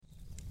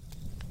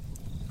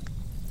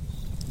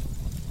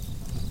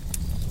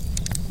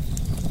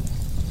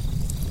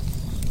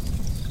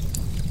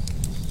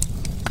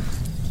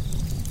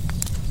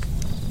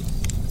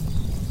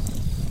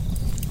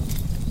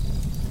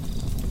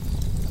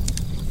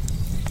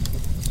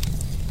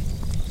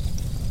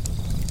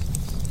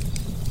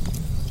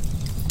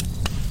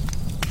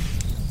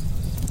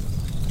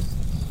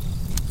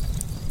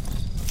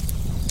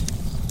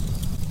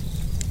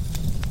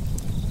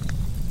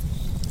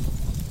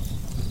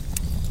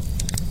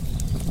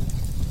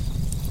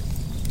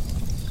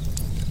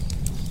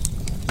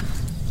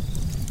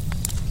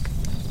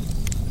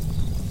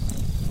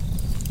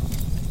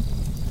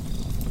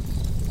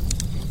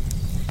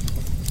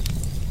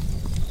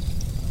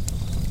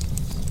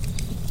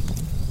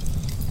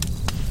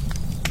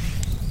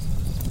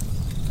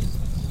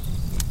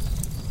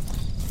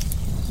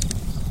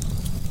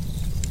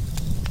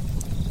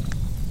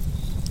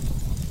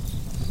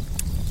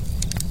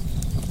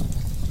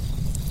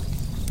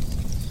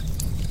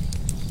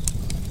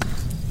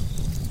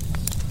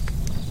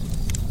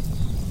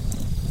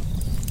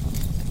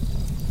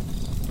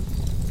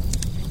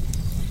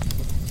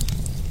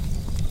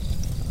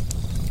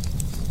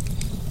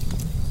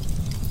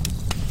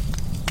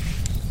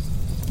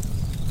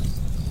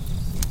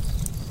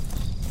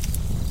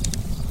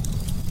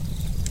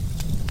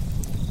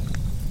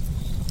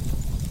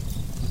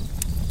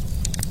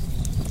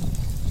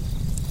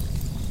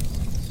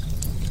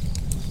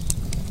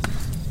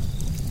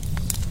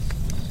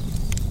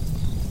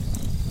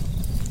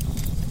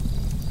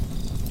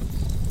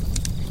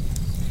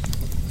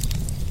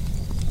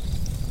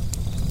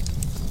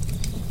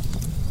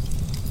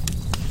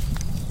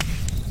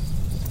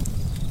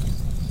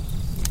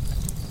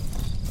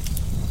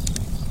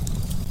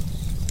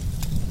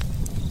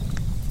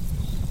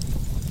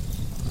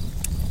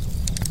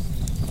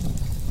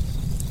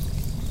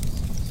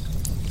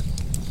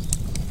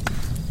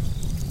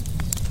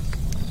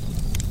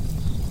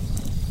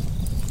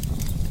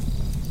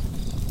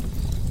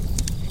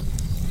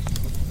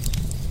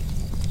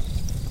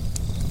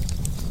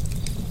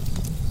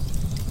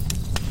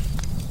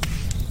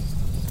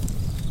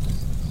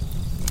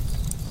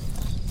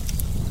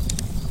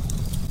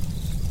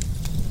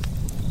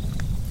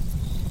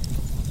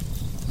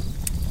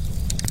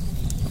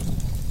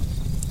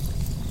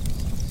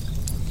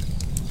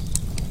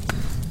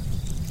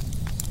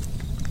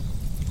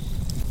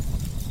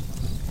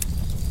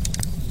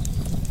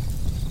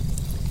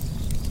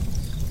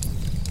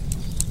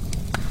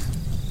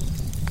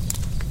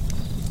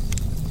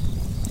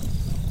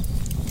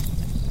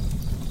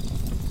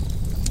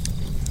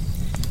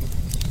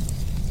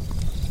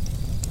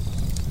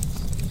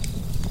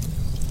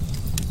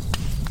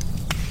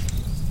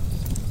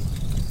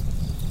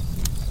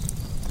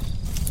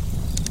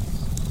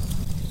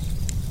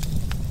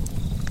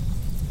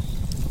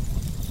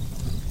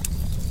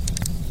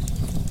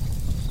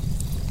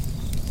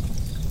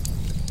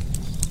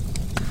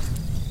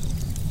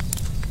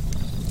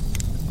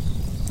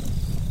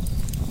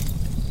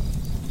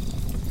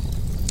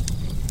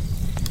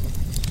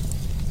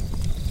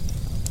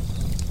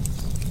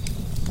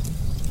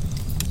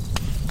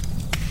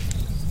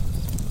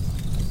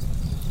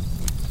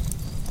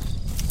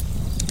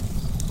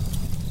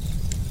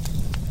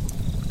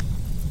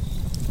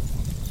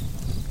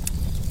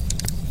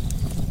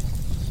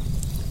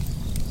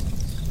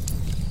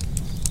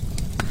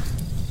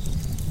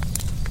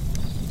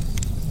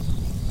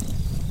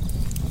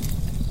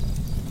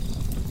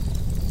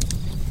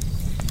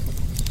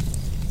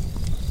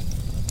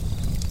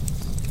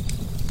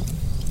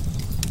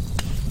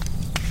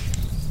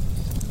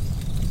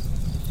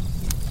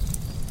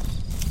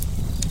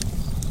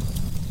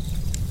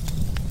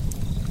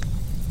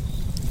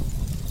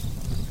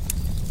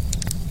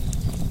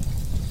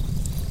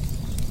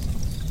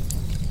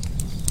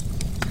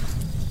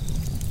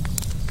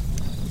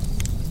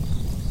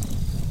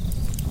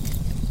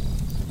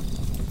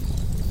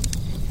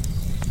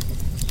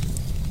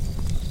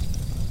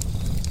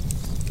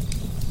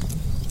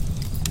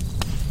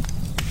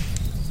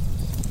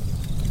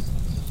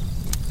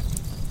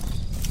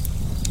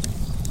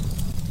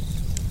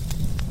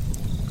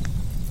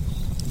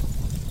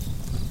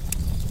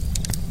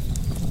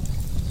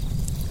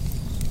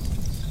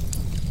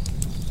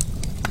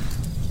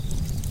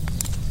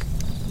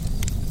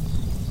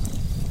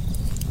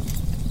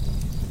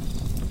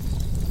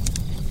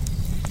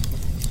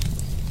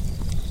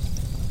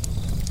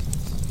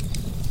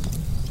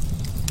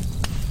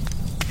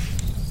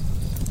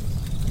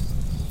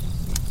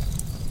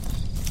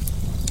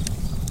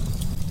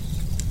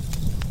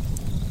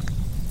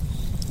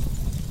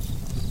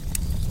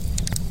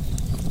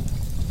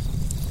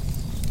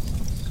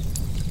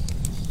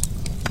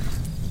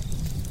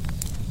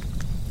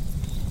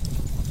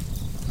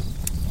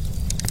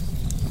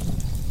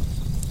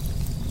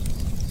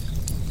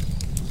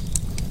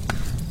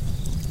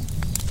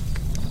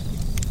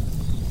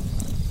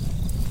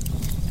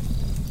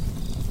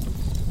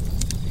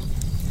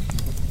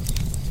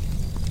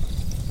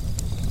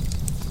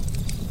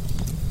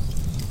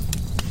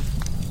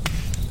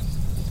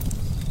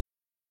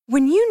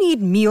When you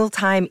need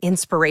mealtime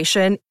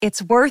inspiration,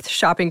 it's worth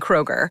shopping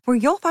Kroger, where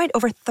you'll find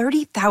over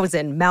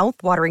 30,000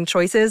 mouth-watering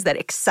choices that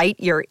excite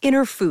your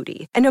inner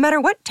foodie. And no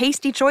matter what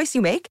tasty choice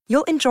you make,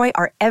 you'll enjoy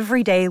our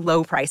everyday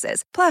low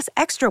prices, plus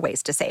extra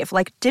ways to save,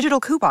 like digital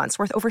coupons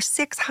worth over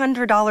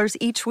 $600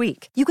 each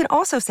week. You can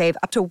also save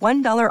up to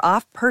 $1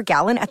 off per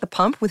gallon at the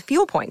pump with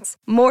fuel points.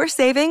 More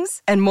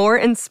savings and more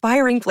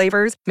inspiring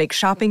flavors make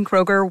shopping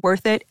Kroger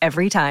worth it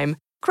every time.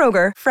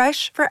 Kroger,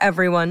 fresh for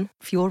everyone.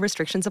 Fuel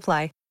restrictions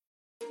apply.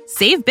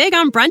 Save big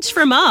on brunch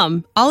for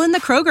mom, all in the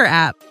Kroger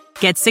app.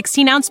 Get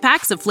 16-ounce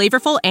packs of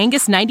flavorful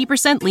Angus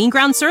 90% lean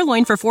ground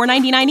sirloin for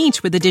 $4.99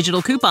 each with a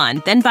digital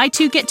coupon. Then buy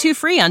 2, get 2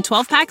 free on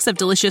 12 packs of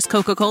delicious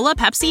Coca-Cola,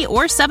 Pepsi,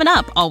 or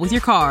 7-Up, all with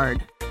your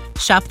card.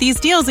 Shop these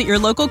deals at your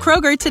local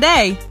Kroger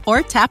today,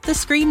 or tap the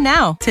screen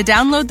now to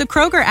download the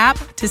Kroger app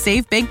to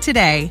save big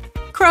today.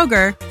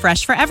 Kroger,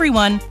 fresh for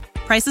everyone.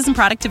 Prices and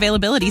product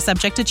availability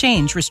subject to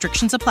change.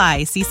 Restrictions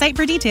apply. See site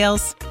for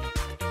details.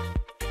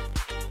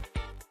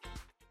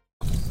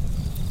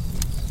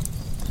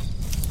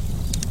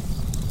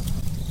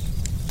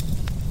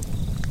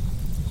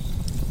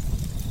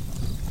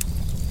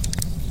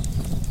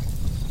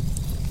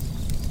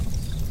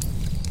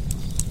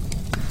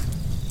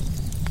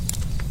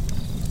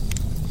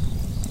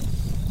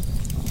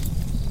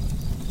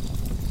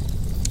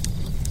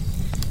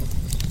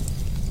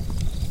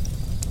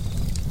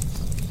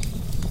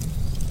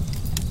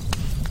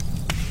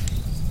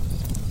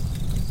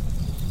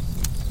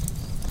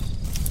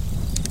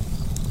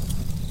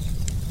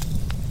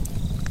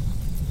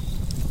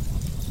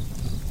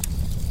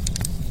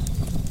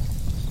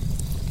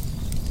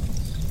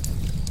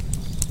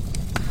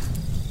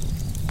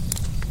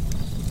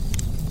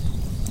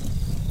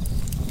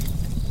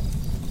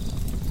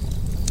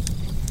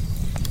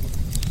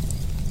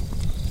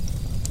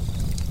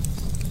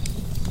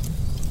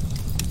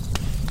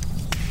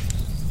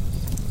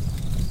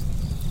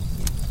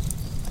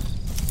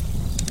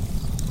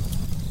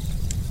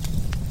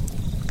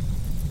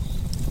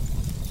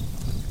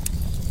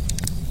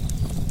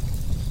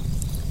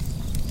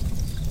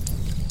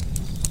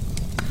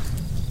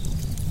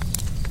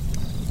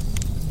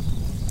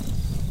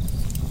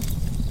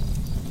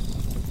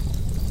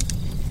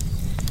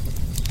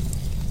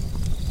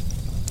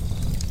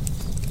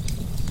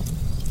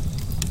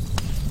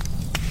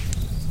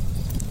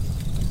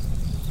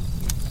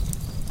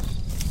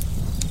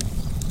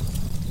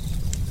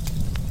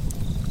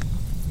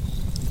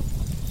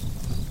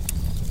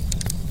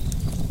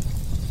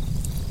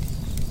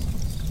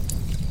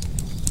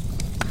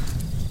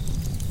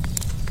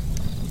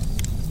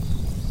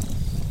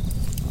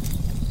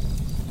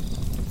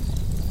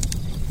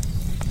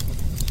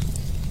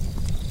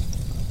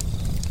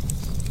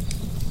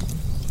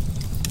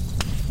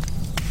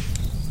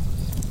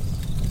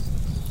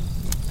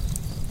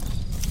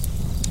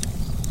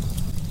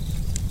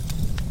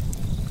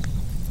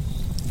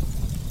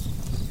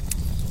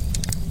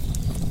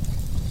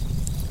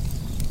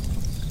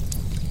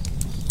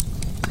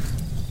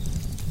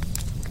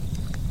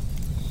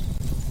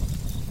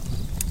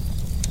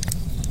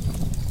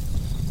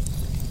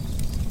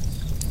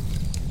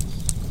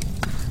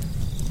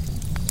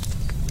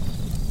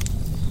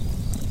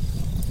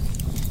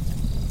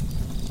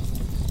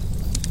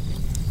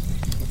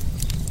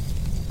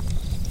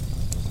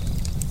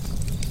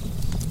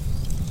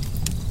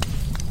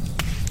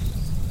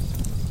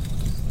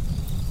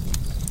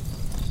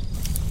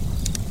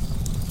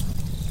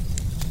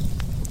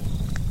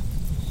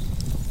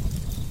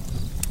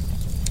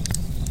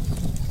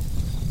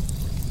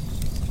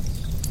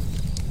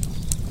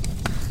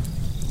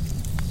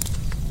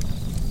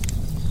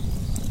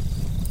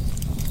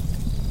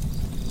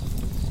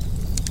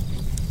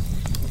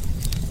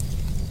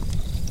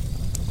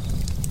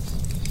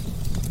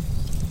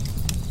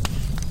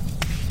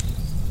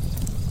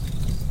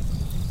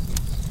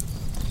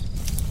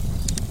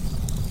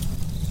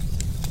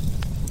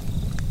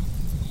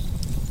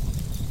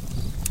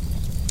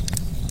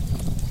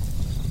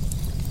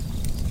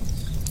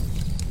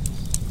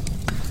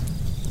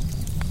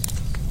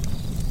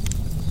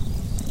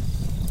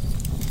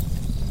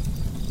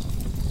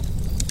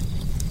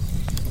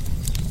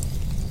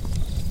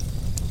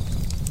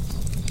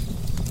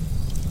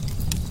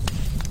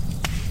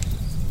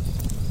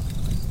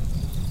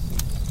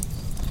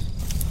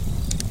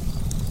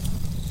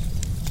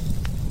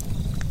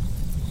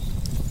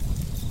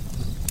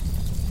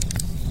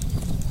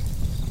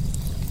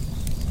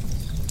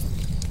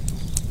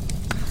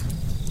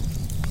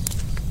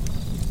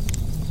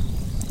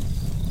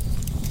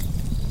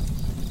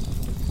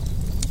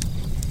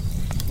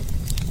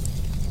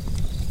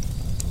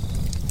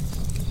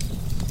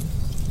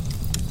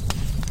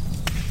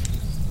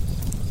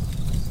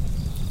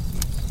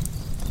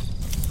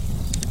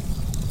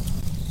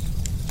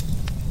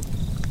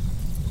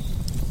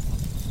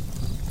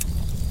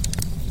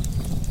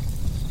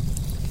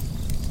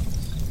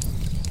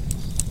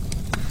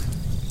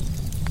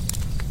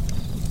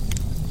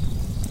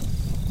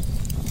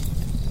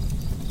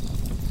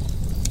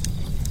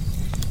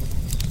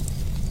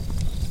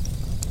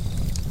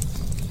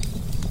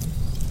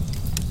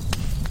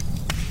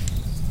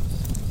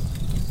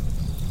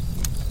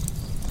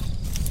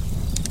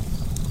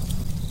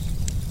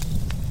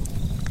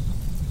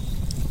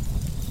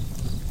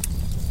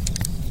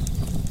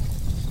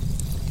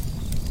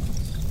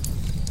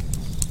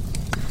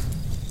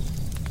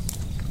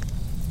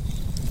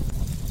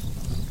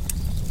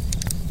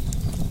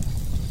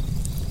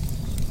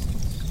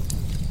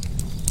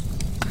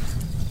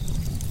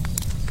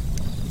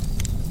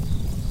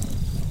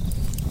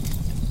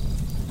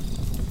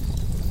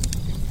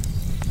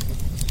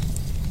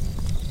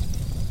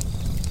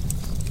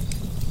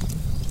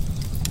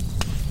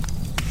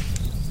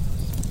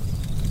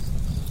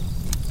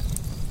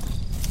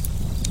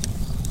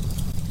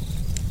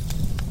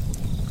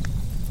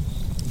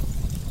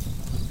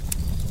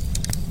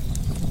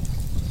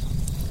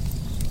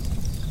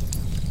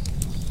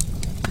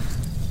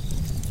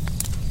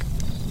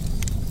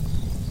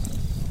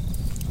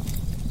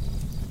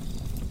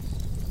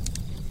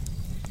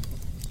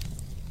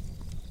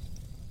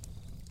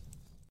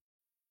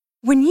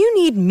 When you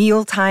need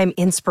mealtime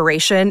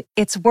inspiration,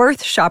 it's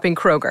worth shopping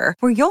Kroger,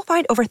 where you'll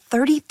find over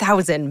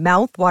 30,000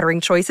 mouth-watering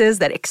choices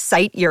that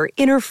excite your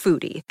inner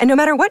foodie. And no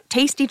matter what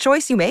tasty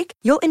choice you make,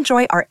 you'll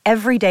enjoy our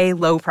everyday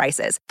low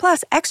prices,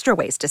 plus extra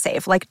ways to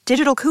save, like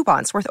digital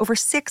coupons worth over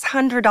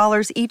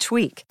 $600 each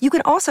week. You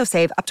can also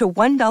save up to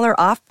 $1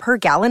 off per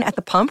gallon at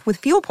the pump with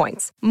fuel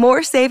points.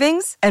 More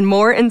savings and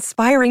more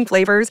inspiring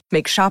flavors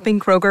make shopping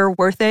Kroger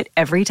worth it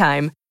every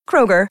time.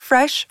 Kroger,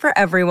 fresh for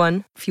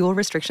everyone. Fuel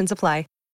restrictions apply.